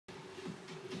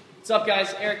What's up,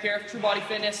 guys? Eric here, True Body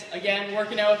Fitness. Again,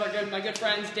 working out with my good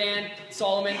friends Dan,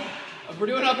 Solomon. We're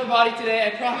doing upper body today.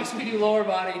 I promise we do lower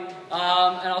body, and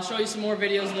I'll show you some more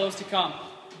videos of those to come.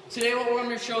 Today, what we're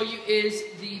going to show you is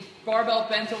the barbell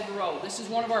bent over row. This is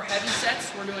one of our heavy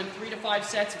sets. We're doing 3 to 5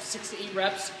 sets of 6 to 8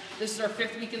 reps. This is our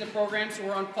 5th week in the program, so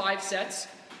we're on 5 sets.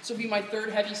 This will be my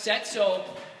 3rd heavy set. So,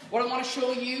 what I want to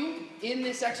show you in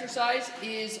this exercise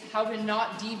is how to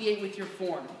not deviate with your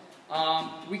form.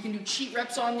 We can do cheat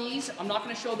reps on these. I'm not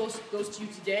going to show those to you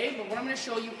today, but what I'm going to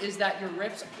show you is that your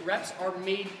reps are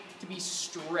made to be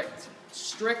strict.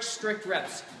 Strict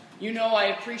reps. You know I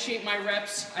appreciate my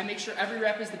reps. I make sure every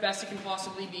rep is the best it can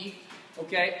possibly be,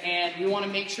 okay? And we want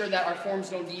to make sure that our forms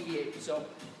don't deviate. So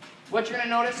what you're going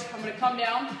to notice, I'm going to come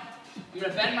down, I'm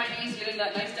going to bend my knees, get in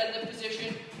that nice deadlift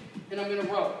position, and I'm going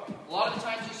to row. A lot of the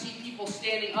times you see people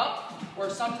standing up, or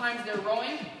sometimes they're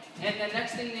rowing, and the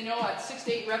next thing they know, at 6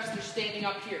 to 8 reps, they're standing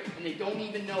up here, and they don't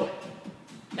even know it.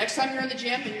 Next time you're in the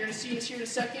gym, and you're going to see this here in a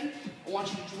second, I want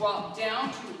you to drop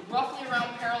down to roughly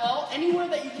around parallel, anywhere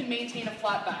that you can maintain a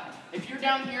flat back. If you're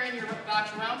down here and your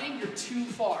back's rounding, you're too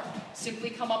far.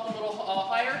 Simply come up a little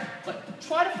higher, but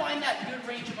try to find that good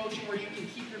range of motion where you can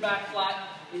keep your back flat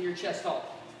and your chest tall.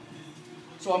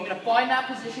 So I'm going to find that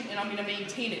position and I'm going to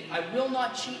maintain it. I will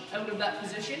not cheat out of that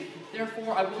position,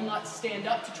 therefore I will not stand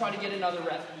up to try to get another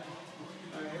rep.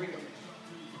 All right, here we go.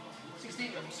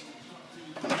 16 reps.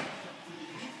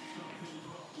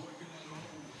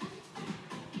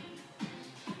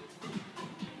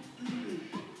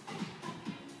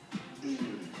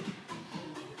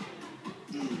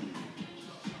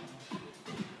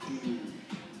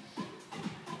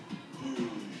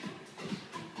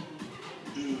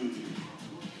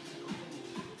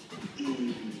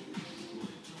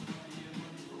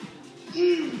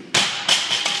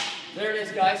 There it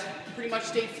is, guys. Pretty much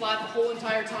stayed flat the whole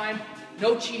entire time.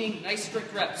 No cheating, nice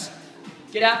strict reps.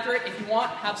 Get after it. If you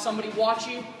want, have somebody watch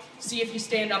you. See if you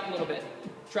stand up a little bit.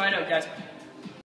 Try it out, guys.